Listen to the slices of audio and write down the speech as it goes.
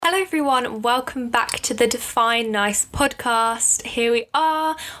everyone, welcome back to the Define Nice podcast. Here we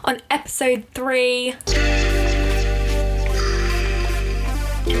are on episode 3.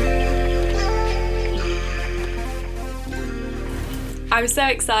 I'm so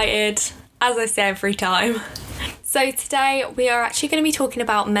excited, as I say every time. So today we are actually going to be talking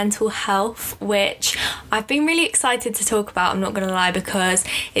about mental health, which I've been really excited to talk about, I'm not going to lie, because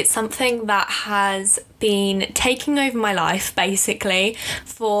it's something that has been taking over my life basically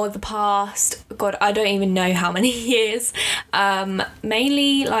for the past, I don't even know how many years,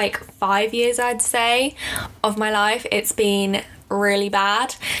 mainly like 5 years I'd say of my life. It's been really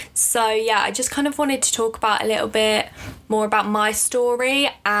bad. So yeah, I just kind of wanted to talk about a little bit more about my story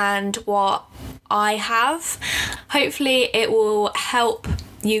and what I have. Hopefully it will help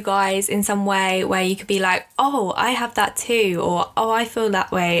you guys in some way where you could be like, oh, I have that too, or oh, I feel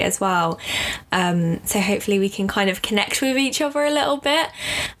that way as well. So hopefully we can kind of connect with each other a little bit.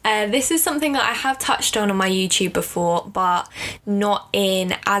 This is something that I have touched on my YouTube before, but not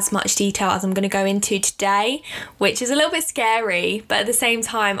in as much detail as I'm going to go into today, which is a little bit scary, but at the same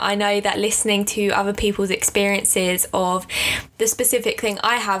time I know that listening to other people's experiences of the specific thing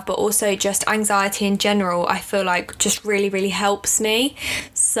I have, but also just anxiety in general, I feel like just really helps me.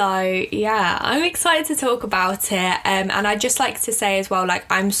 So yeah, I'm excited to talk about it, and I'd just like to say as well, like,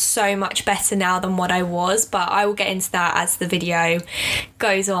 I'm so much better now than what I was, but I will get into that as the video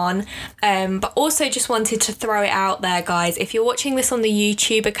goes on. But also just wanted to throw it out there, guys, if you're watching this on the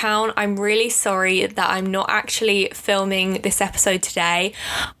YouTube account, I'm really sorry that I'm not actually filming this episode today.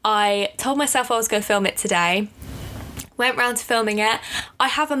 I told myself I was going to film it today, went round to filming it. I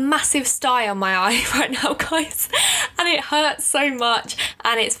have a massive sty on my eye right now, guys, and it hurts so much,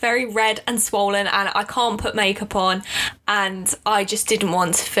 and it's very red and swollen, and I can't put makeup on, and I just didn't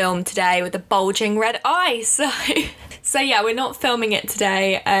want to film today with a bulging red eye. So yeah, we're not filming it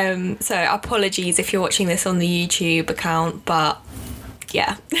today, so apologies if you're watching this on the YouTube account, but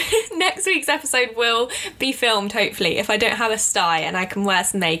yeah, next week's episode will be filmed hopefully if I don't have a sty and I can wear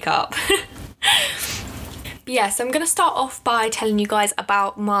some makeup. Yeah, so I'm going to start off by telling you guys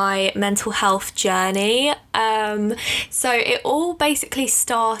about my mental health journey. So it all basically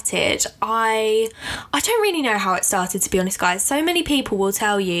started, I don't really know how it started, to be honest, guys. So many people will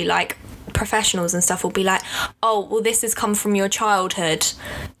tell you, like professionals and stuff will be like, oh, well, this has come from your childhood.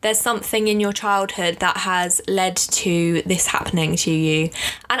 There's something in your childhood that has led to this happening to you.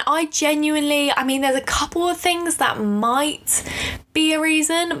 And I genuinely, there's a couple of things that might be a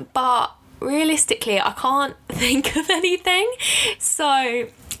reason, but realistically, I can't think of anything. So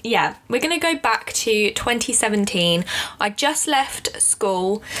yeah, we're going to go back to 2017. I just left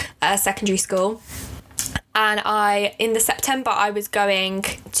school, secondary school, and in the September I was going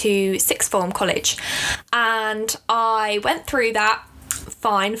to sixth form college, and I went through that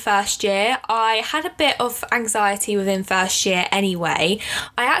fine first year. I had a bit of anxiety within first year anyway.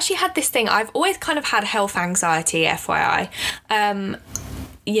 I actually had this thing, I've always kind of had health anxiety, FYI.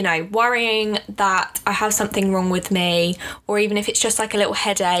 Worrying that I have something wrong with me, or even if it's just like a little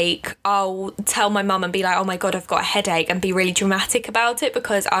headache, I'll tell my mum and be like, oh my god, I've got a headache, and be really dramatic about it,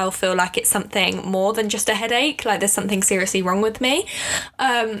 because I'll feel like it's something more than just a headache, like there's something seriously wrong with me.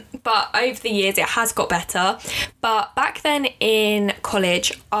 But over the years it has got better. But back then in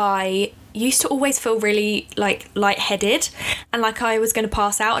college, I used to always feel really like lightheaded and like I was going to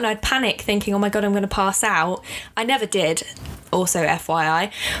pass out, and I'd panic thinking, oh my god, I'm going to pass out. I never did, also FYI,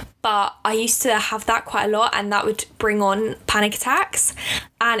 but I used to have that quite a lot, and that would bring on panic attacks,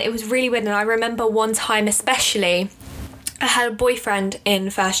 and it was really weird. And I remember one time especially, I had a boyfriend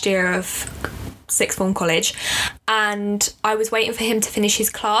in first year of sixth form college, and I was waiting for him to finish his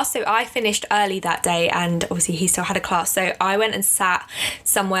class. So I finished early that day, and obviously he still had a class, so I went and sat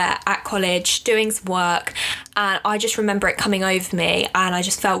somewhere at college doing some work, and I just remember it coming over me, and I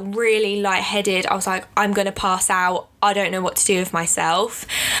just felt really lightheaded. I was like, I'm gonna pass out, I don't know what to do with myself.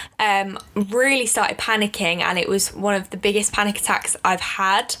 Really started panicking, and it was one of the biggest panic attacks I've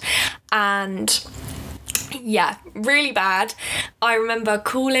had, and yeah, really bad. I remember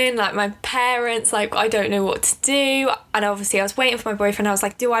calling like my parents, like, I don't know what to do, and obviously I was waiting for my boyfriend. I was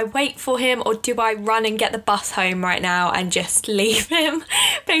like, do I wait for him or do I run and get the bus home right now and just leave him?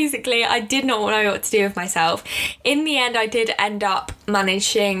 Basically, I did not know what to do with myself. In the end, I did end up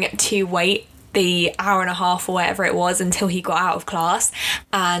managing to wait the hour and a half or whatever it was until he got out of class,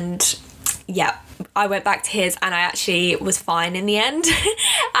 and yeah, I went back to his, and I actually was fine in the end.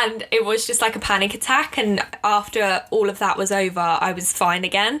 And it was just like a panic attack, and after all of that was over, I was fine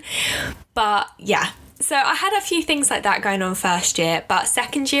again. But yeah, so I had a few things like that going on first year, but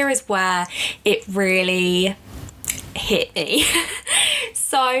second year is where it really hit me.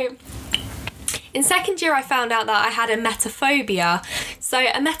 So in second year, I found out that I had emetophobia. So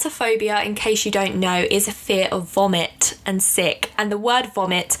emetophobia, in case you don't know, is a fear of vomit and sick. And the word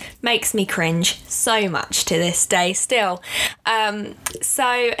vomit makes me cringe so much to this day still.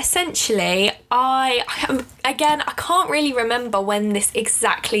 So essentially, I can't really remember when this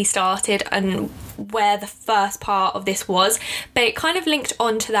exactly started and where the first part of this was, but it kind of linked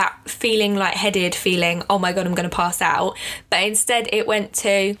on to that feeling lightheaded, feeling, oh my God, I'm going to pass out. But instead it went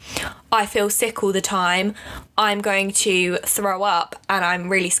to, I feel sick all the time, I'm going to throw up, and I'm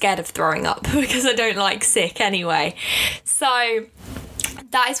really scared of throwing up because I don't like sick anyway. So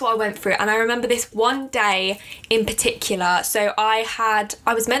that is what I went through. And I remember this one day in particular. So I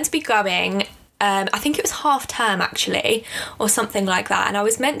was meant to be going, I think it was half term actually, or something like that. And I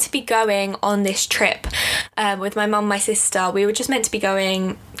was meant to be going on this trip with my mum, my sister. We were just meant to be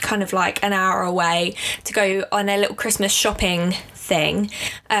going kind of like an hour away to go on a little Christmas shopping thing.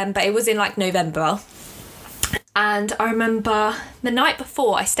 But it was in like November. And I remember the night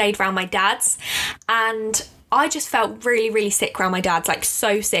before I stayed around my dad's, and I just felt really, really sick around my dad's, like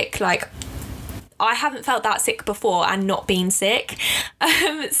so sick, like I haven't felt that sick before and not been sick.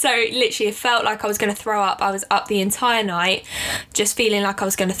 So literally it felt like I was going to throw up. I was up the entire night just feeling like I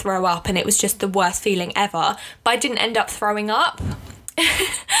was going to throw up, and it was just the worst feeling ever. But I didn't end up throwing up.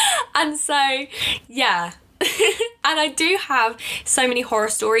 And so, yeah. And I do have so many horror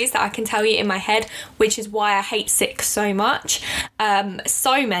stories that I can tell you in my head, which is why I hate sick so much.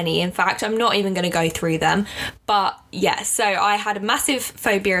 So many, in fact. I'm not even going to go through them. But yeah, so I had a massive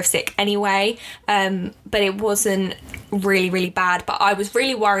phobia of sick anyway, but it wasn't really, really bad. But I was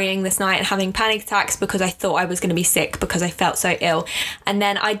really worrying this night and having panic attacks because I thought I was going to be sick because I felt so ill. And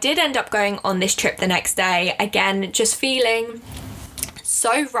then I did end up going on this trip the next day, again, just feeling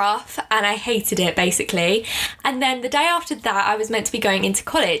so rough, and I hated it basically. And then the day after that, I was meant to be going into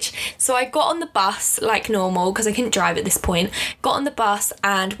college, so I got on the bus like normal because I couldn't drive at this point. Got on the bus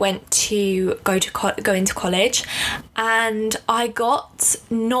and went to go into college, and I got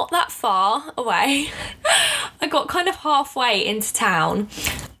not that far away. I got kind of halfway into town,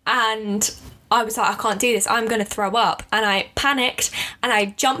 and I was like, I can't do this, I'm going to throw up. And I panicked and I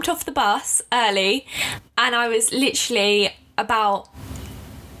jumped off the bus early, and I was literally about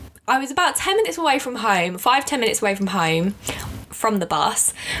 10 minutes away from home, 5-10 minutes away from home from the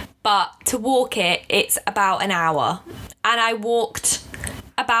bus, but to walk it's about an hour. And I walked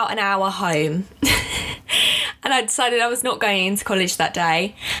about an hour home. And I decided I was not going into college that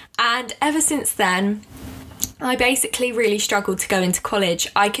day. And ever since then, I basically really struggled to go into college.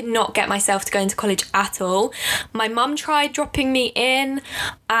 I could not get myself to go into college at all. My mum tried dropping me in,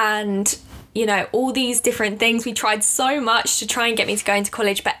 and you know, all these different things. We tried so much to try and get me to go into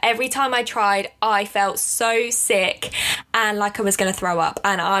college, but every time I tried, I felt so sick and like I was going to throw up,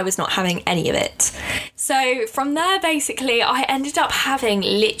 and I was not having any of it. So from there, basically, I ended up having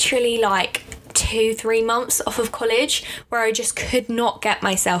literally like 2-3 months off of college where I just could not get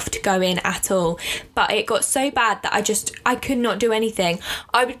myself to go in at all. But it got so bad that I could not do anything.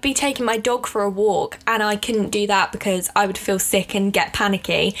 I would be taking my dog for a walk and I couldn't do that because I would feel sick and get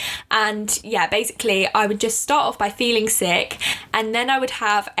panicky. And yeah, basically I would just start off by feeling sick, and then I would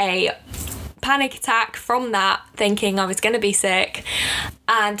have a panic attack from that, thinking I was going to be sick.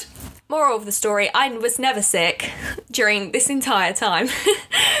 And moral of the story, I was never sick during this entire time.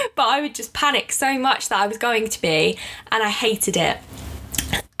 But I would just panic so much that I was going to be, and I hated it.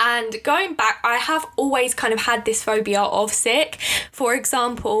 And going back, I have always kind of had this phobia of sick. For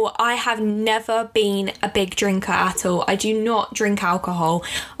example, I have never been a big drinker at all. I do not drink alcohol.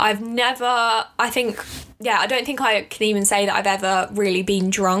 I don't think I can even say that I've ever really been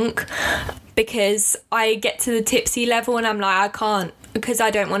drunk, because I get to the tipsy level and I'm like, I can't, because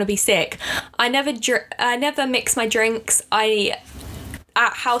I don't want to be sick. I never mix my drinks.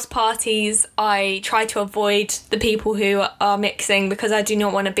 At house parties, I try to avoid the people who are mixing because I do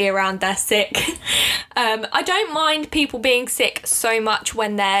not want to be around their sick. I don't mind people being sick so much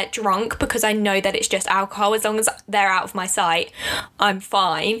when they're drunk because I know that it's just alcohol. As long as they're out of my sight, I'm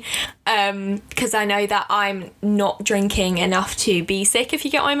fine. Because I know that I'm not drinking enough to be sick, if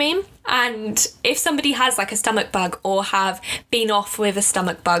you get what I mean. And if somebody has like a stomach bug or have been off with a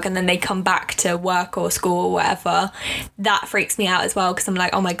stomach bug and then they come back to work or school or whatever, that freaks me out as well, because I'm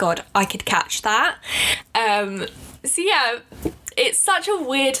like, oh my God, I could catch that. So yeah, it's such a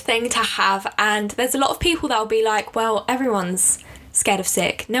weird thing to have. And there's a lot of people that'll be like, well, everyone's scared of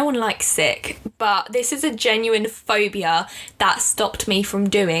sick. No one likes sick. But this is a genuine phobia that stopped me from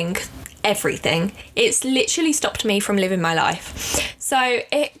doing everything. It's literally stopped me from living my life. So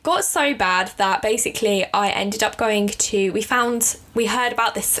it got so bad that basically I ended up we heard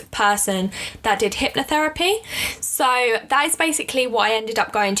about this person that did hypnotherapy. So that is basically what I ended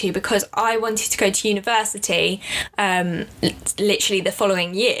up going to, because I wanted to go to university literally the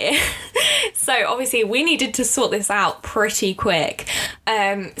following year. So obviously we needed to sort this out pretty quick.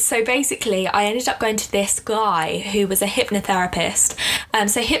 So basically I ended up going to this guy who was a hypnotherapist.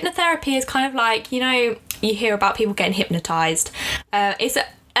 So hypnotherapy is kind of like, you hear about people getting hypnotized. It's a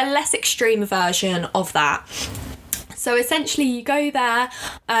less extreme version of that. So essentially you go there,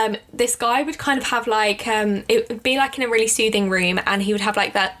 this guy would kind of have like, it would be like in a really soothing room, and he would have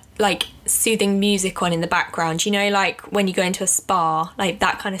like that like soothing music on in the background, like when you go into a spa, like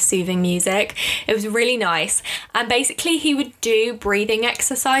that kind of soothing music. It was really nice. And basically he would do breathing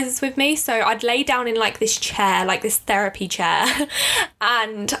exercises with me. So I'd lay down in like this chair, like this therapy chair,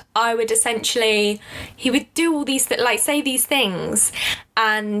 and I would he would do all these say these things,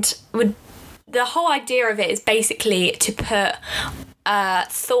 and the whole idea of it is basically to put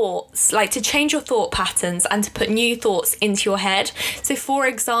thoughts, like to change your thought patterns and to put new thoughts into your head. So for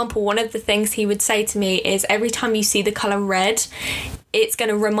example, one of the things he would say to me is, every time you see the colour red, it's going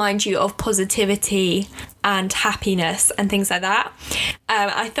to remind you of positivity and happiness and things like that.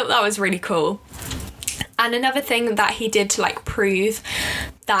 I thought that was really cool. And another thing that he did to like prove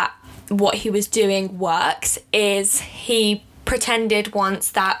that what he was doing works is he pretended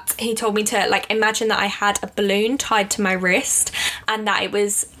once that he told me to like imagine that I had a balloon tied to my wrist and that it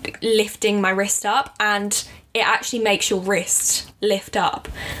was lifting my wrist up, and it actually makes your wrist lift up,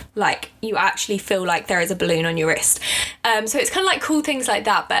 like you actually feel like there is a balloon on your wrist. So it's kind of like cool things like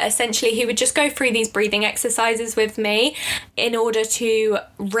that. But essentially he would just go through these breathing exercises with me in order to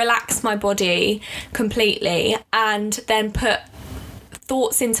relax my body completely, and then put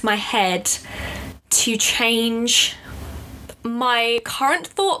thoughts into my head to change my current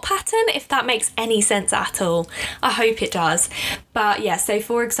thought pattern, if that makes any sense at all. I hope it does. But yeah, so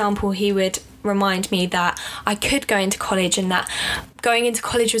for example, he would remind me that I could go into college, and that going into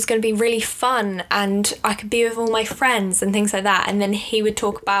college was going to be really fun, and I could be with all my friends and things like that. And then he would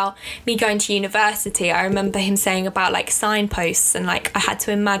talk about me going to university. I remember him saying about like signposts, and like I had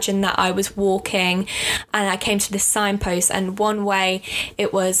to imagine that I was walking and I came to this signpost, and one way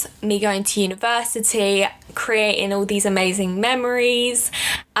it was me going to university, creating all these amazing memories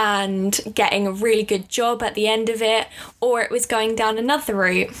and getting a really good job at the end of it, or it was going down another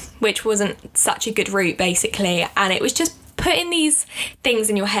route which wasn't such a good route basically. And it was just putting these things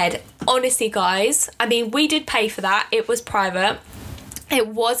in your head. Honestly guys, I mean, we did pay for that. It was private. It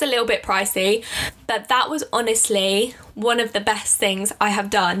was a little bit pricey, but that was honestly one of the best things I have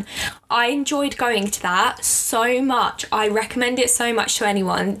done. I enjoyed going to that so much. I recommend it so much to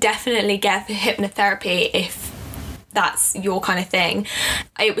anyone. Definitely get the hypnotherapy if that's your kind of thing.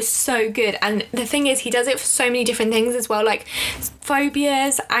 It was so good. And the thing is, he does it for so many different things as well, like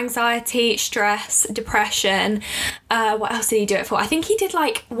phobias, anxiety, stress, depression. What else did he do it for? I think he did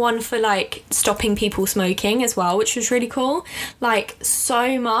like one for like stopping people smoking as well, which was really cool. Like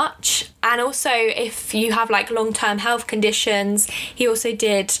so much. And also if you have like long-term health conditions, he also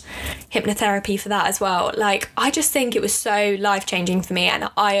did hypnotherapy for that as well. Like I just think it was so life-changing for me and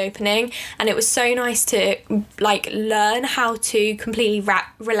eye-opening, and it was so nice to like learn how to completely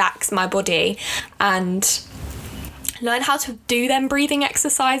relax my body and learn how to do them breathing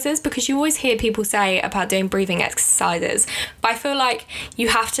exercises, because you always hear people say about doing breathing exercises, but I feel like you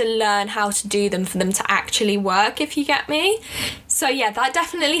have to learn how to do them for them to actually work, if you get me. So yeah, that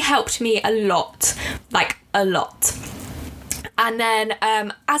definitely helped me a lot, like a lot. And then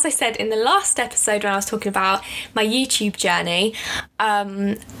as I said in the last episode when I was talking about my YouTube journey,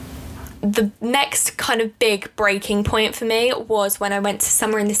 the next kind of big breaking point for me was when I went to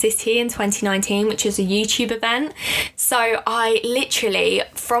Summer in the City in 2019, which is a YouTube event. So I literally,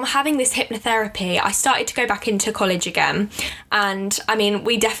 from having this hypnotherapy, I started to go back into college again. And I mean,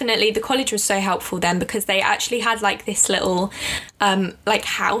 the college was so helpful then, because they actually had like this little like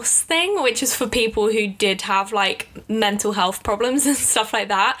house thing, which is for people who did have like mental health problems and stuff like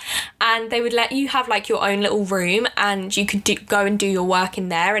that. And they would let you have like your own little room, and you could go and do your work in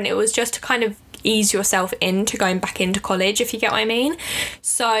there. And it was just to kind of ease yourself into going back into college, if you get what I mean.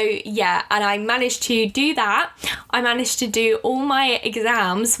 So yeah, and I managed to do that. I managed to do all my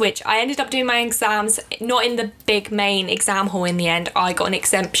exams, which I ended up doing my exams not in the big main exam hall in the end. I got an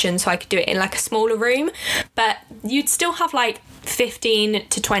exemption so I could do it in like a smaller room, but you'd still have like 15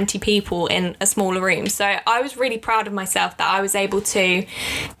 to 20 people in a smaller room. So I was really proud of myself that I was able to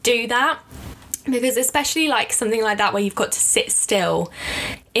do that. Because especially like something like that where you've got to sit still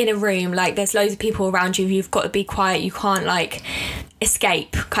in a room, like there's loads of people around you, you've got to be quiet, you can't like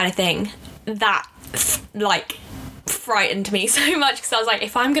escape kind of thing, that like frightened me so much, because I was like,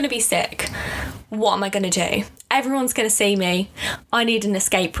 if I'm going to be sick, what am I going to do? Everyone's going to see me. I need an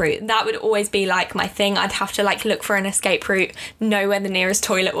escape route. That would always be like my thing. I'd have to like look for an escape route, know where the nearest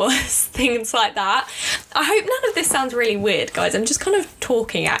toilet was, things like that. I hope none of this sounds really weird, guys. I'm just kind of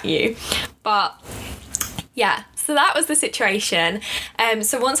talking at you. But yeah, so that was the situation.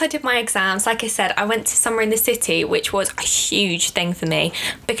 So once I did my exams, like I said, I went to somewhere in the city, which was a huge thing for me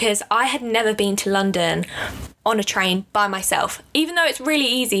because I had never been to London on a train by myself. Even though it's really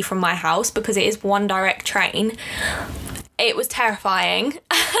easy from my house because it is one direct train, it was terrifying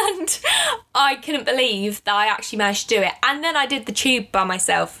and I couldn't believe that I actually managed to do it. And then I did the tube by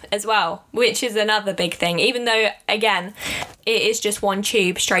myself as well, which is another big thing, even though, again, it is just one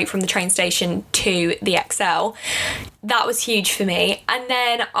tube straight from the train station to the XL. That was huge for me. And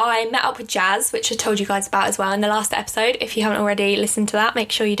then I met up with Jazz, which I told you guys about as well in the last episode. If you haven't already listened to that,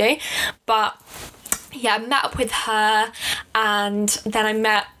 make sure you do. But yeah, I met up with her, and then I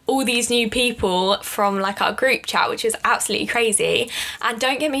met all these new people from like our group chat, which was absolutely crazy. And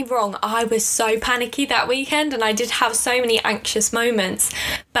don't get me wrong, I was so panicky that weekend and I did have so many anxious moments,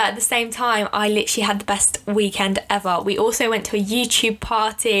 but at the same time I literally had the best weekend ever. We also went to a YouTube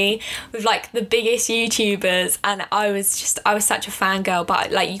party with like the biggest YouTubers, and I was such a fangirl,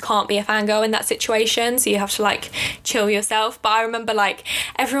 but like you can't be a fangirl in that situation, so you have to like chill yourself. But I remember like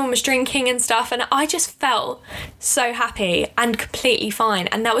everyone was drinking and stuff, and I just felt so happy and completely fine.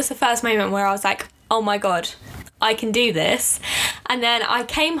 And that was the first moment where I was like, oh my god, I can do this. And then I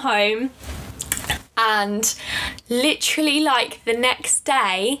came home, and literally like the next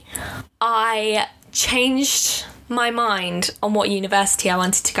day I changed my mind on what university I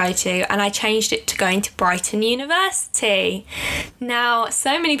wanted to go to, and I changed it to going to Brighton University. Now,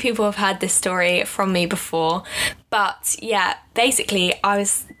 so many people have heard this story from me before, but yeah, basically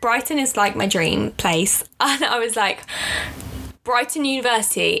Brighton is like my dream place, and I was like, Brighton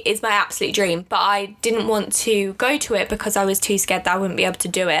University is my absolute dream, but I didn't want to go to it because I was too scared that I wouldn't be able to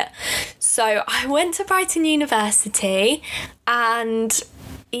do it. So I went to Brighton University, and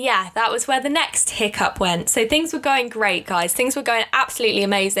yeah, that was where the next hiccup went. So things were going great, guys. Things were going absolutely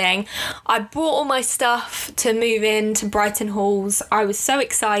amazing. I brought all my stuff to move into Brighton Halls. I was so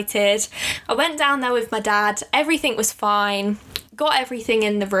excited. I went down there with my dad. Everything was fine. Got everything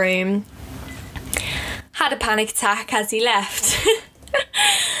in the room. Had a panic attack as he left.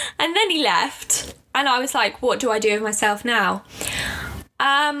 And then he left, and I was like, what do I do with myself now?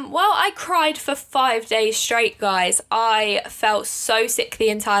 Well, I cried for 5 days straight, guys. I felt so sick the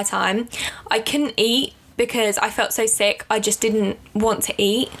entire time. I couldn't eat because I felt so sick. I just didn't want to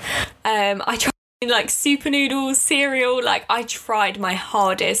eat. I tried like super noodles, cereal, like I tried my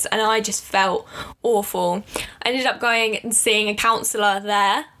hardest, and I just felt awful. I ended up going and seeing a counsellor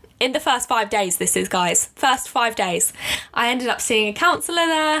there. In the first 5 days, this is, guys. First 5 days. I ended up seeing a counsellor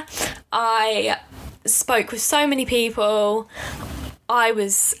there. I spoke with so many people. That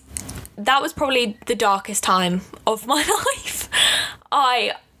was probably the darkest time of my life.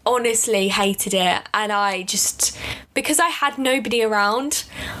 I honestly hated it, and because I had nobody around,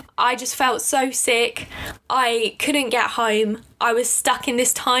 I just felt so sick. I couldn't get home. I was stuck in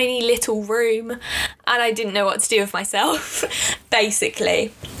this tiny little room, and I didn't know what to do with myself,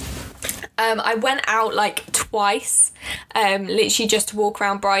 basically. I went out like twice, literally just to walk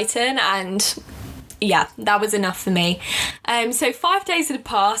around Brighton, and yeah, that was enough for me. So 5 days had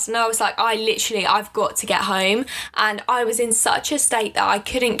passed, and I was like, I've got to get home. And I was in such a state that I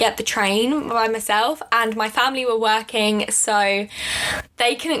couldn't get the train by myself, and my family were working, so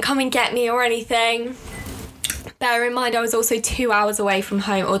they couldn't come and get me or anything. Bear in mind, I was also 2 hours away from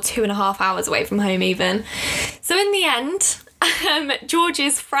home, or 2.5 hours away from home even. So in the end, George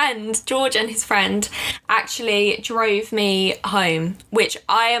and his friend actually drove me home, which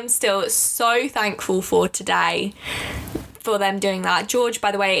I am still so thankful for today, for them doing that. George,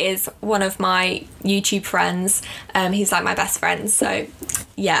 by the way, is one of my YouTube friends. He's like my best friend, so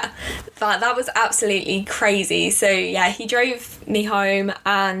yeah, that was absolutely crazy. So yeah, he drove me home,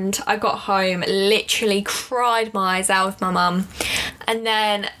 and I got home, literally cried my eyes out with my mum. And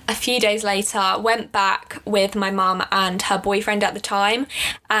then a few days later, went back with my mum and her boyfriend at the time,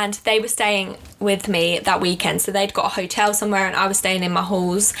 and they were staying with me that weekend. So they'd got a hotel somewhere, and I was staying in my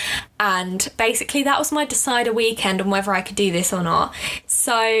halls. And basically that was my decider weekend on whether I could do this or not.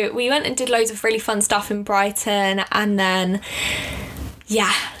 So we went and did loads of really fun stuff in Brighton, and then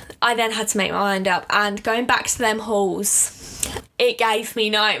yeah, I then had to make my mind up, and going back to them halls, it gave me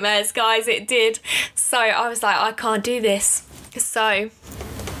nightmares, guys, it did. So I was like, I can't do this. So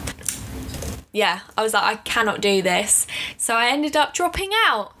yeah, I was like, I cannot do this. So I ended up dropping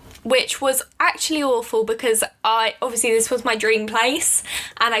out, which was actually awful because obviously this was my dream place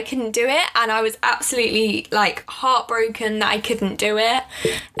and I couldn't do it, and I was absolutely like heartbroken that I couldn't do it.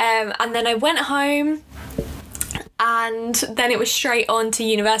 And then I went home, and then it was straight on to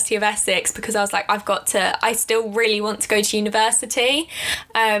University of Essex because I was like, I still really want to go to university.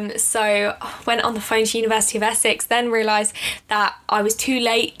 So I went on the phone to University of Essex, then realised that I was too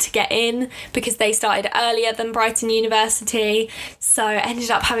late to get in because they started earlier than Brighton University. So I ended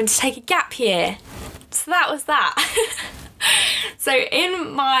up having to take a gap year. So that was that. So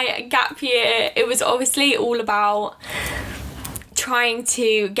in my gap year, it was obviously all about trying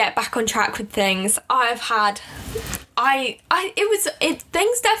to get back on track with things.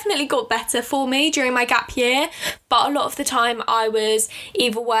 Things definitely got better for me during my gap year, but a lot of the time I was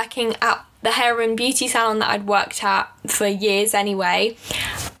either working at the hair and beauty salon that I'd worked at for years anyway,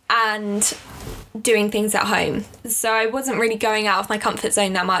 and doing things at home. So I wasn't really going out of my comfort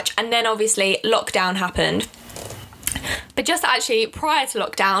zone that much. And then obviously lockdown happened. But just actually prior to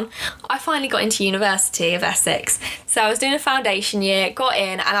lockdown, I finally got into University of Essex. So I was doing a foundation year, got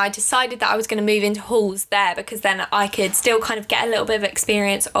in, and I decided that I was going to move into halls there because then I could still kind of get a little bit of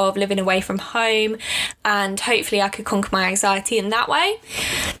experience of living away from home, and hopefully I could conquer my anxiety in that way.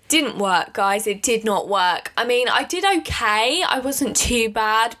 Didn't work, guys. It did not work. I mean, I did okay. I wasn't too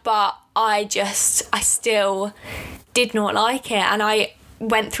bad, but I still did not like it. And I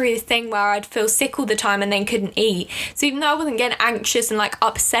went through this thing where I'd feel sick all the time and then couldn't eat. So even though I wasn't getting anxious and like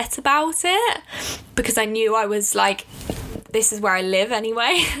upset about it, because I knew I was like, this is where I live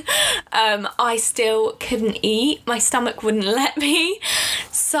anyway, I still couldn't eat. My stomach wouldn't let me.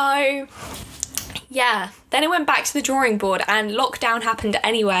 So yeah, then I went back to the drawing board and lockdown happened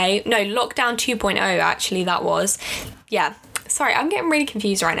anyway. No, lockdown 2.0 actually that was. Yeah. Sorry, I'm getting really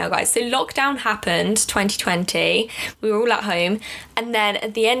confused right now, guys. So lockdown happened 2020. We were all at home. And then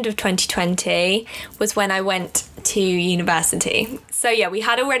at the end of 2020 was when I went to university. So yeah, we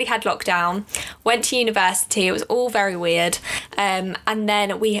had already had lockdown, went to university. It was all very weird. And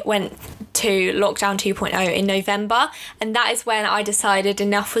then we went to lockdown 2.0 in November. And that is when I decided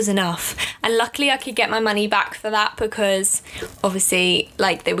enough was enough. And luckily I could get my money back for that because obviously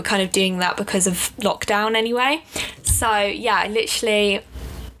like they were kind of doing that because of lockdown anyway. So yeah,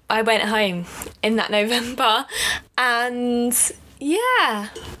 I went home in that November, and yeah,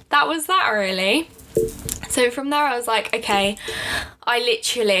 that was that really. So from there I was like, okay,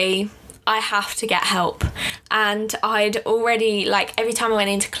 I have to get help. And I'd already, like, every time I went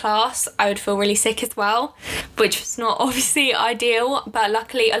into class, I would feel really sick as well, which was not obviously ideal. But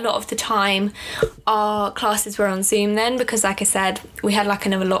luckily, a lot of the time, our classes were on Zoom then because, like I said, we had like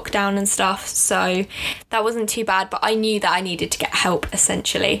another lockdown and stuff. So that wasn't too bad, but I knew that I needed to get help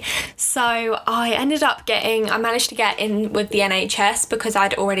essentially. So I managed to get in with the NHS because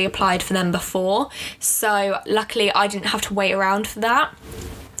I'd already applied for them before. So luckily, I didn't have to wait around for that.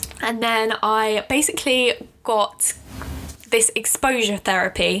 And then I basically got this exposure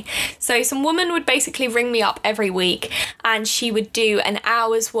therapy. So some woman would basically ring me up every week and she would do an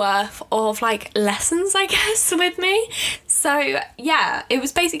hour's worth of like lessons, I guess, with me. So yeah, it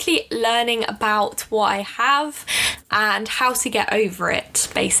was basically learning about what I have and how to get over it,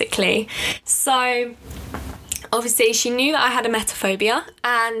 basically. So obviously she knew that I had emetaphobia,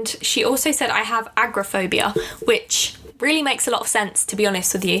 and she also said I have agoraphobia, which really makes a lot of sense, to be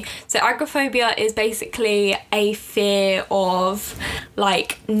honest with you. So agoraphobia is basically a fear of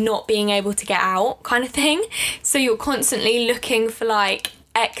like not being able to get out kind of thing. So you're constantly looking for like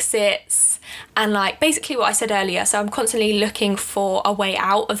exits and like basically what I said earlier. So I'm constantly looking for a way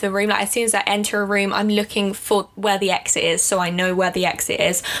out of the room. Like as soon as I enter a room, I'm looking for where the exit is, so I know where the exit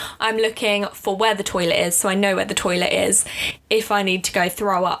is. I'm looking for where the toilet is, so I know where the toilet is if I need to go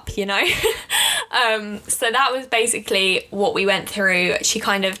throw up, you know. So that was basically what we went through. She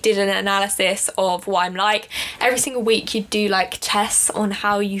kind of did an analysis of what I'm like. Every single week you'd do like tests on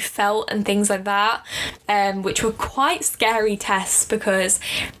how you felt and things like that, which were quite scary tests because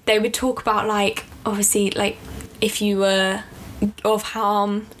they would talk about like obviously like if you were of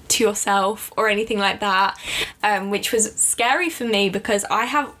harm to yourself or anything like that, which was scary for me because I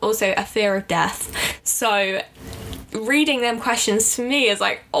have also a fear of death. So reading them questions to me is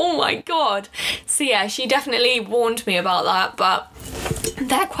like, oh my god. So yeah, she definitely warned me about that, but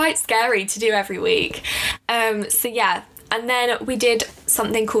they're quite scary to do every week. So yeah, And then we did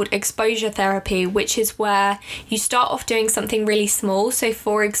something called exposure therapy, which is where you start off doing something really small. So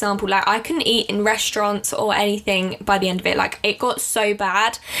for example, like I couldn't eat in restaurants or anything by the end of it. Like it got so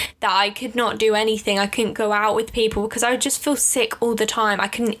bad that I could not do anything. I couldn't go out with people because I would just feel sick all the time. I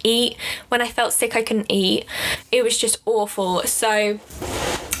couldn't eat. When I felt sick, I couldn't eat. It was just awful. So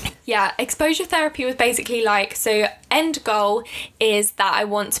yeah, exposure therapy was basically like, so end goal is that I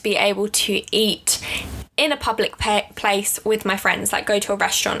want to be able to eat in a public place with my friends, like go to a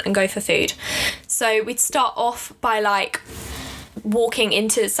restaurant and go for food. So we'd start off by like walking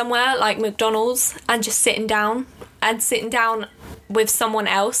into somewhere like McDonald's and just sitting down with someone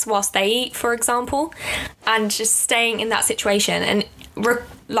else whilst they eat, for example, and just staying in that situation and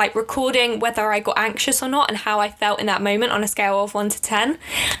recording whether I got anxious or not and how I felt in that moment on a scale of 1 to 10.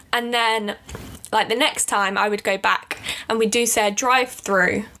 And then like the next time I would go back and we'd do say a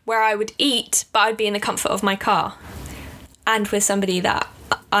drive-through where I would eat, but I'd be in the comfort of my car and with somebody that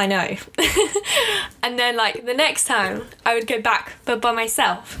I know. And then like the next time I would go back but by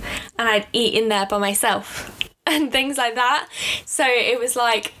myself and I'd eat in there by myself and things like that. So it was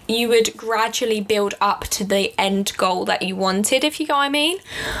like you would gradually build up to the end goal that you wanted, if you get what I mean.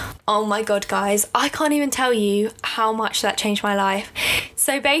 Oh my god, guys, I can't even tell you how much that changed my life.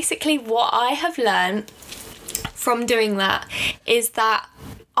 So basically what I have learned from doing that is that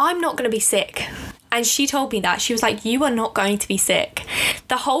I'm not going to be sick. And she told me that. She was like, you are not going to be sick.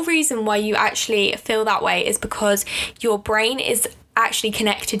 The whole reason why you actually feel that way is because your brain is actually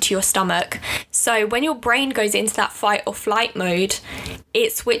connected to your stomach. So when your brain goes into that fight or flight mode,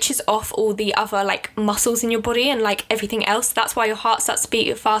 it switches off all the other like muscles in your body and like everything else. That's why your heart starts to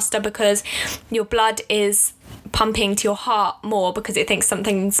beat faster, because your blood is pumping to your heart more because it thinks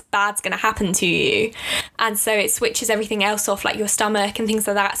something bad's going to happen to you, and so it switches everything else off, like your stomach and things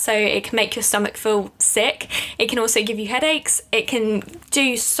like that. So it can make your stomach feel sick. It can also give you headaches. It can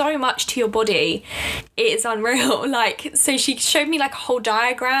do so much to your body. It is unreal. Like, so she showed me like a whole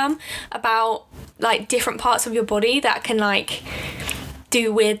diagram about like different parts of your body that can like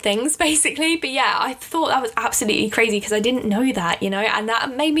do weird things basically. But yeah, I thought that was absolutely crazy because I didn't know that, you know, and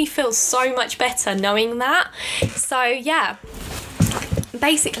that made me feel so much better knowing that. So yeah,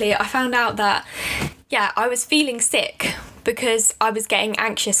 basically I found out that yeah, I was feeling sick because I was getting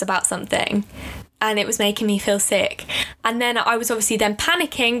anxious about something and it was making me feel sick. And then I was obviously then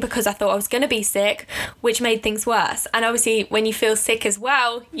panicking because I thought I was going to be sick, which made things worse. And obviously when you feel sick as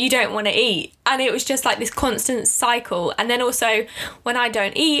well, you don't want to eat. And it was just like this constant cycle. And then also when I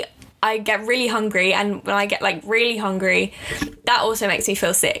don't eat, I get really hungry, and when I get like really hungry, that also makes me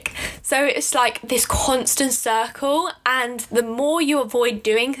feel sick. So it's like this constant circle, and the more you avoid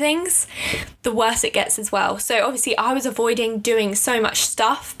doing things, the worse it gets as well. So obviously I was avoiding doing so much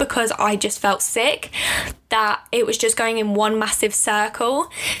stuff because I just felt sick that it was just going in one massive circle.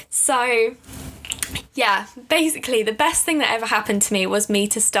 So yeah, basically the best thing that ever happened to me was me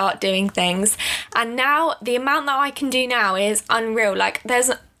to start doing things. And now the amount that I can do now is unreal. Like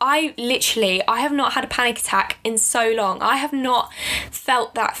I have not had a panic attack in so long. I have not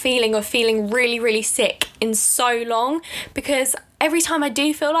felt that feeling of feeling really, really sick in so long, because every time I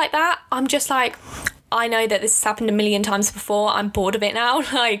do feel like that, I'm just like, I know that this has happened a million times before. I'm bored of it now.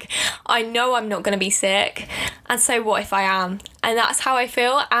 Like, I know I'm not going to be sick. And so what if I am? And that's how I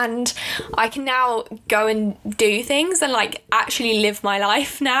feel. And I can now go and do things and like actually live my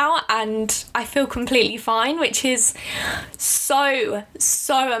life now. And I feel completely fine, which is so,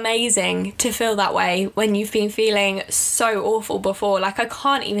 so amazing to feel that way when you've been feeling so awful before. Like, I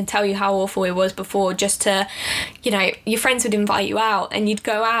can't even tell you how awful it was before, just to, you know, your friends would invite you out and you'd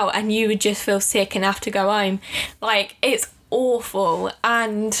go out and you would just feel sick and have to go home. Like, it's awful.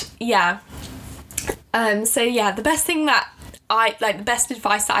 And yeah. So yeah, the best thing that the best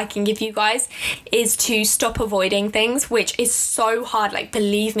advice that I can give you guys is to stop avoiding things, which is so hard. Like,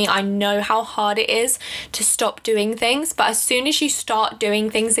 believe me, I know how hard it is to stop doing things, but as soon as you start doing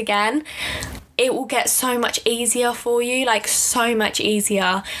things again, it will get so much easier for you, like so much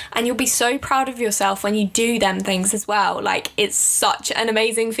easier, and you'll be so proud of yourself when you do them things as well. Like, it's such an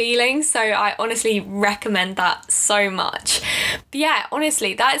amazing feeling. So I honestly recommend that so much. But yeah,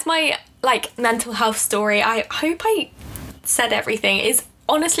 honestly, that is my like mental health story. I hope I said everything. Is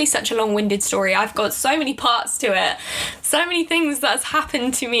honestly such a long-winded story. I've got so many parts to it, so many things that's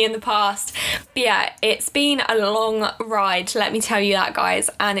happened to me in the past. But yeah, it's been a long ride, let me tell you that, guys,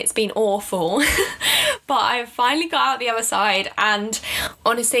 and it's been awful. But I've finally got out the other side, and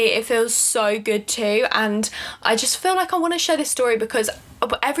honestly it feels so good too. And I just feel like I want to share this story because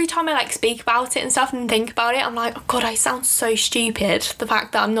every time I like speak about it and stuff and think about it, I'm like, oh god, I sound so stupid, the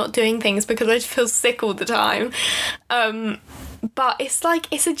fact that I'm not doing things because I just feel sick all the time. But it's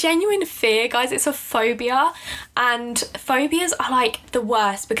like, it's a genuine fear, guys. It's a phobia, and phobias are like the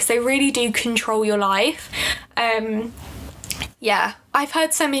worst because they really do control your life. Yeah, I've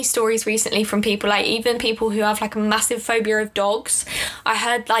heard so many stories recently from people, like even people who have like a massive phobia of dogs. I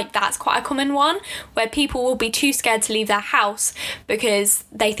heard like that's quite a common one, where people will be too scared to leave their house because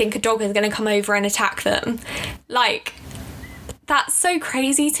they think a dog is going to come over and attack them. Like, that's so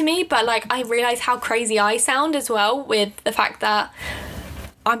crazy to me, but like I realise how crazy I sound as well with the fact that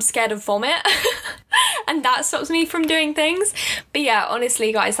I'm scared of vomit and that stops me from doing things. But yeah,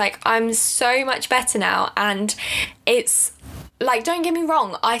 honestly guys, like I'm so much better now, and it's like, don't get me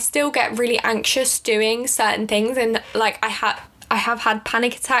wrong, I still get really anxious doing certain things, and like I have had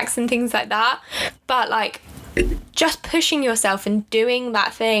panic attacks and things like that, but like just pushing yourself and doing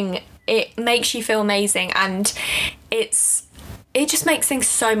that thing, it makes you feel amazing, and it just makes things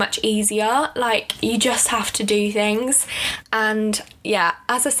so much easier. Like, you just have to do things. And yeah,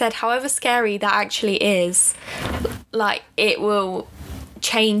 as I said, however scary that actually is, like, it will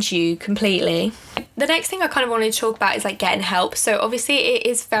change you completely. The next thing I kind of wanted to talk about is like getting help. So obviously it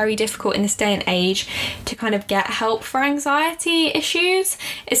is very difficult in this day and age to kind of get help for anxiety issues,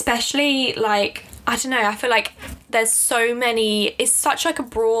 especially like, I don't know, I feel like there's so many, it's such like a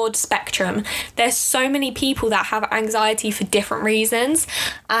broad spectrum. There's so many people that have anxiety for different reasons.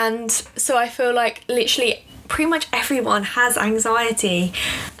 And so I feel like literally pretty much everyone has anxiety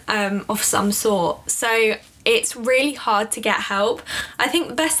of some sort. So it's really hard to get help. I think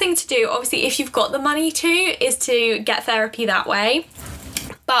the best thing to do, obviously if you've got the money to, is to get therapy that way.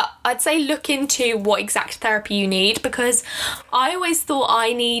 But I'd say look into what exact therapy you need, because I always thought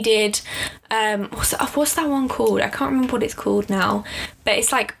I needed, what's that one called? I can't remember what it's called now. But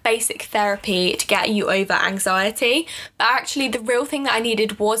it's like basic therapy to get you over anxiety. But actually the real thing that I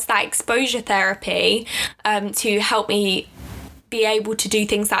needed was that exposure therapy to help me be able to do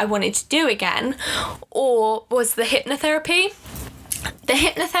things that I wanted to do again. Or was the hypnotherapy. The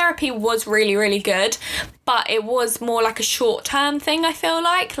hypnotherapy was really, really good, but it was more like a short-term thing, I feel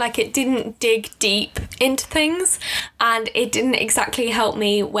like. Like, it didn't dig deep into things, and it didn't exactly help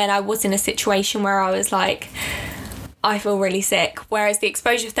me when I was in a situation where I was like, I feel really sick. Whereas the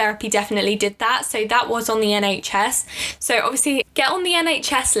exposure therapy definitely did that. So that was on the NHS. So obviously get on the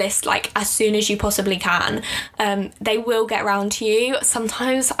NHS list like as soon as you possibly can. They will get around to you.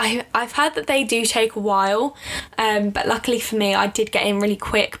 Sometimes I've heard that they do take a while. But luckily for me, I did get in really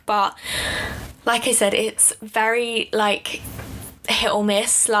quick. But like I said, it's very like hit or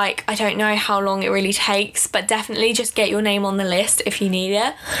miss. Like, I don't know how long it really takes, but definitely just get your name on the list if you need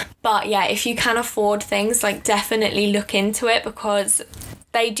it. But yeah, if you can afford things, like definitely look into it, because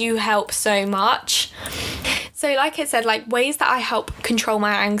they do help so much. So like I said, like ways that I help control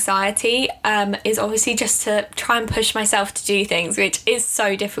my anxiety is obviously just to try and push myself to do things, which is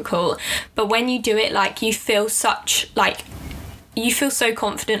so difficult. But when you do it, like you feel so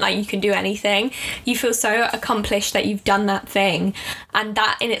confident, like you can do anything. You feel so accomplished that you've done that thing. And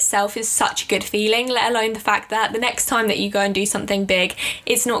that in itself is such a good feeling, let alone the fact that the next time that you go and do something big,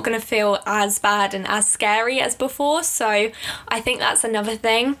 it's not going to feel as bad and as scary as before. So I think that's another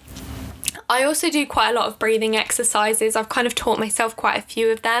thing. I also do quite a lot of breathing exercises. I've kind of taught myself quite a few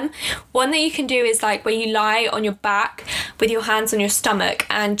of them. One that you can do is like where you lie on your back with your hands on your stomach,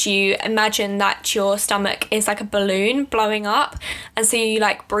 and you imagine that your stomach is like a balloon blowing up, and so you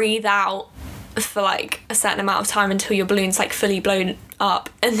like breathe out for like a certain amount of time until your balloon's like fully blown up,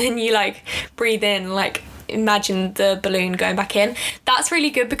 and then you like breathe in, like imagine the balloon going back in. That's really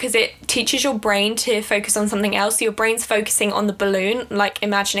good because it teaches your brain to focus on something else. So your brain's focusing on the balloon, like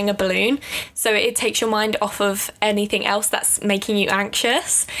imagining a balloon. So it takes your mind off of anything else that's making you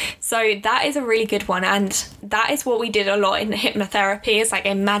anxious. So that is a really good one. And that is what we did a lot in hypnotherapy, is like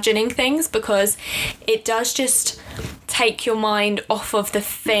imagining things, because it does just take your mind off of the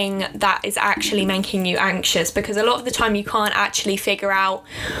thing that is actually making you anxious, because a lot of the time you can't actually figure out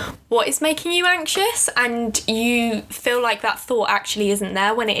what is making you anxious, and you feel like that thought actually isn't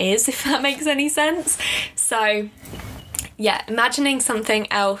there when it is, if that makes any sense. So yeah, imagining something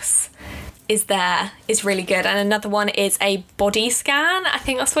else is really good. And another one is a body scan, I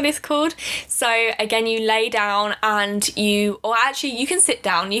think that's what it's called. So again, you lay down and you can sit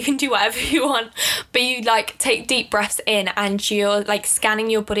down, you can do whatever you want, but you like take deep breaths in and you're like scanning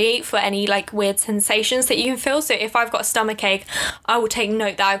your body for any like weird sensations that you can feel. So if I've got a stomach ache, I will take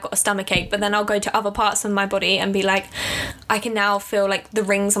note that I've got a stomach ache, but then I'll go to other parts of my body and be like, I can now feel like the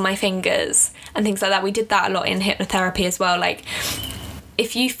rings on my fingers and things like that. We did that a lot in hypnotherapy as well. Like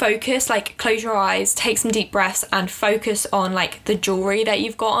if you focus, like close your eyes, take some deep breaths and focus on like the jewelry that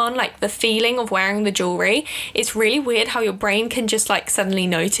you've got on, like the feeling of wearing the jewelry. It's really weird how your brain can just like suddenly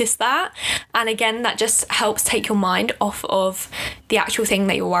notice that. And again, that just helps take your mind off of the actual thing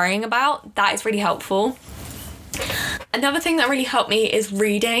that you're worrying about. That is really helpful. Another thing that really helped me is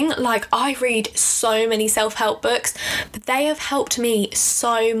reading. Like I read so many self-help books, but they have helped me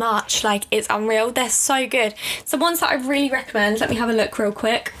so much. Like it's unreal. They're so good. So ones that I really recommend, let me have a look real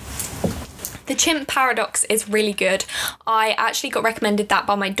quick. The Chimp Paradox is really good. I actually got recommended that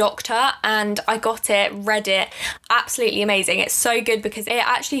by my doctor and I got it, read it, absolutely amazing. It's so good because it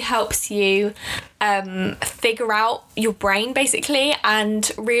actually helps you figure out your brain basically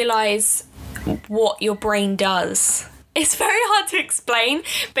and realise what your brain does. It's very hard to explain,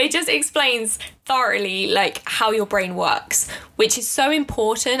 but it just explains thoroughly like how your brain works, which is so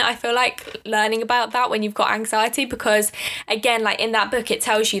important. I feel like learning about that when you've got anxiety, because again, like in that book it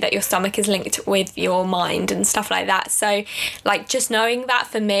tells you that your stomach is linked with your mind and stuff like that. So like just knowing that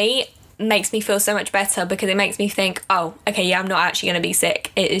for me makes me feel so much better, because it makes me think, oh, okay, yeah, I'm not actually going to be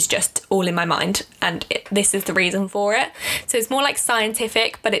sick. It is just all in my mind and this is the reason for it. So it's more like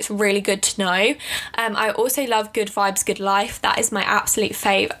scientific, but it's really good to know. I also love Good Vibes, Good Life. That is my absolute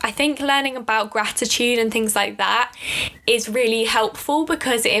fave. I think learning about gratitude and things like that is really helpful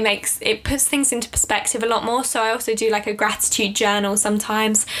because it puts things into perspective a lot more. So I also do like a gratitude journal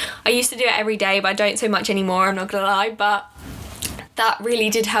sometimes. I used to do it every day, but I don't so much anymore, I'm not gonna lie, but that really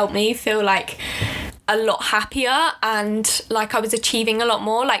did help me feel like a lot happier and like I was achieving a lot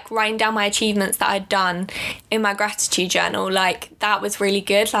more. Like writing down my achievements that I'd done in my gratitude journal, like that was really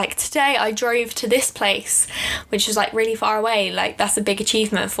good. Like today I drove to this place, which was like really far away. Like that's a big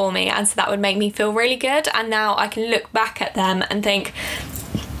achievement for me, and so that would make me feel really good. And now I can look back at them and think,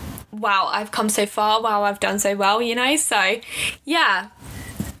 wow, I've come so far, wow, I've done so well, you know. So yeah,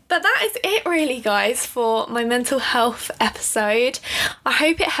 but that is it really, guys, for my mental health episode. I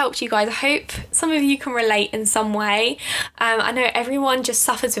hope it helped you guys. I hope some of you can relate in some way. I know everyone just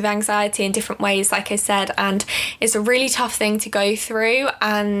suffers with anxiety in different ways, like I said, and it's a really tough thing to go through.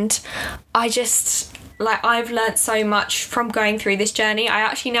 And I've learnt so much from going through this journey. I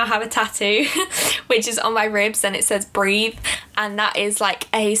actually now have a tattoo which is on my ribs and it says breathe, and that is like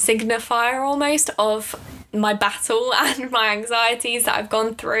a signifier almost of my battle and my anxieties that I've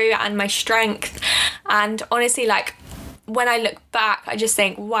gone through and my strength. And honestly, like when I look back, I just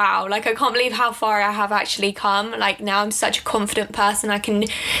think, wow, like I can't believe how far I have actually come. Like now I'm such a confident person. I can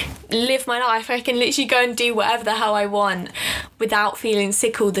live my life. I can literally go and do whatever the hell I want without feeling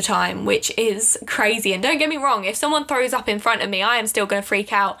sick all the time, which is crazy. And don't get me wrong, if someone throws up in front of me, I am still going to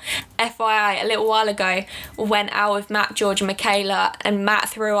freak out. FYI, a little while ago, went out with Matt, George and Michaela, and Matt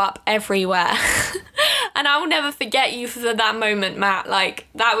threw up everywhere. And I will never forget you for that moment, Matt. Like,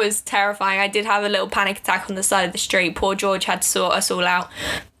 that was terrifying. I did have a little panic attack on the side of the street. Poor George had to sort us all out.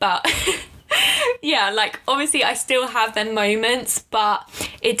 But yeah, like obviously I still have them moments, but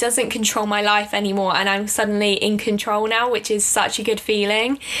it doesn't control my life anymore, and I'm suddenly in control now, which is such a good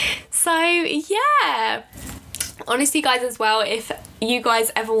feeling. So yeah, honestly guys, as well, if you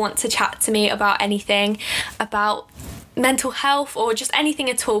guys ever want to chat to me about anything, about mental health or just anything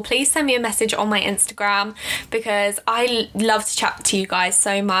at all, please send me a message on my Instagram, because I love to chat to you guys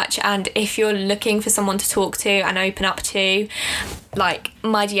so much. And if you're looking for someone to talk to and open up to, like,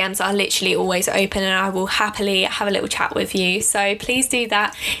 my DMs are literally always open and I will happily have a little chat with you. So please do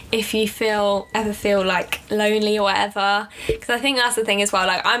that if you ever feel like lonely or whatever, because I think that's the thing as well.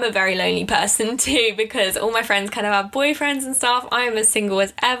 Like, I'm a very lonely person too, because all my friends kind of have boyfriends and stuff. I am as single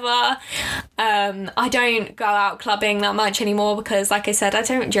as ever. I don't go out clubbing that much anymore because, like I said, I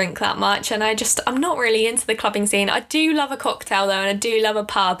don't drink that much, and I'm not really into the clubbing scene. I do love a cocktail though, and I do love a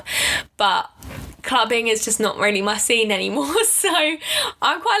pub, but clubbing is just not really my scene anymore. So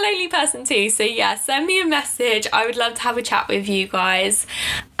I'm quite a lonely person too. So yeah, send me a message. I would love to have a chat with you guys.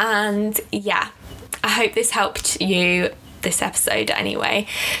 And yeah, I hope this helped you, this episode anyway.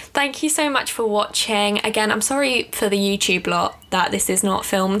 Thank you so much for watching. Again, I'm sorry for the YouTube lot that this is not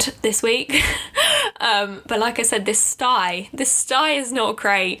filmed this week. But like I said, this sty is not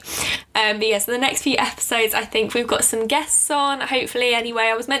great. But yeah, so the next few episodes, I think we've got some guests on, hopefully. Anyway,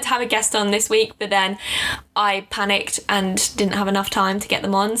 I was meant to have a guest on this week, but then I panicked and didn't have enough time to get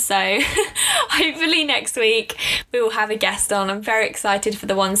them on. So hopefully next week we will have a guest on. I'm very excited for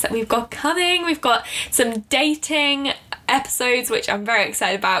the ones that we've got coming. We've got some dating episodes, which I'm very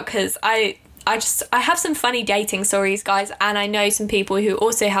excited about, because I have some funny dating stories, guys, and I know some people who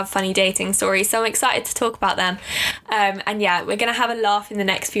also have funny dating stories, so I'm excited to talk about them. And yeah, we're going to have a laugh in the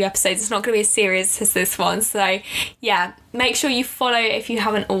next few episodes. It's not going to be as serious as this one, so yeah, make sure you follow if you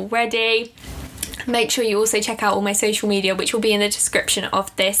haven't already. Make sure you also check out all my social media, which will be in the description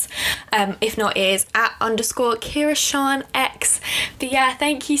of this. If not, it is @_KiraSeanX. But yeah,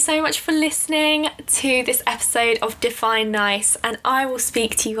 thank you so much for listening to this episode of Define Nice, and I will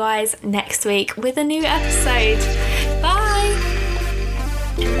speak to you guys next week with a new episode. Bye!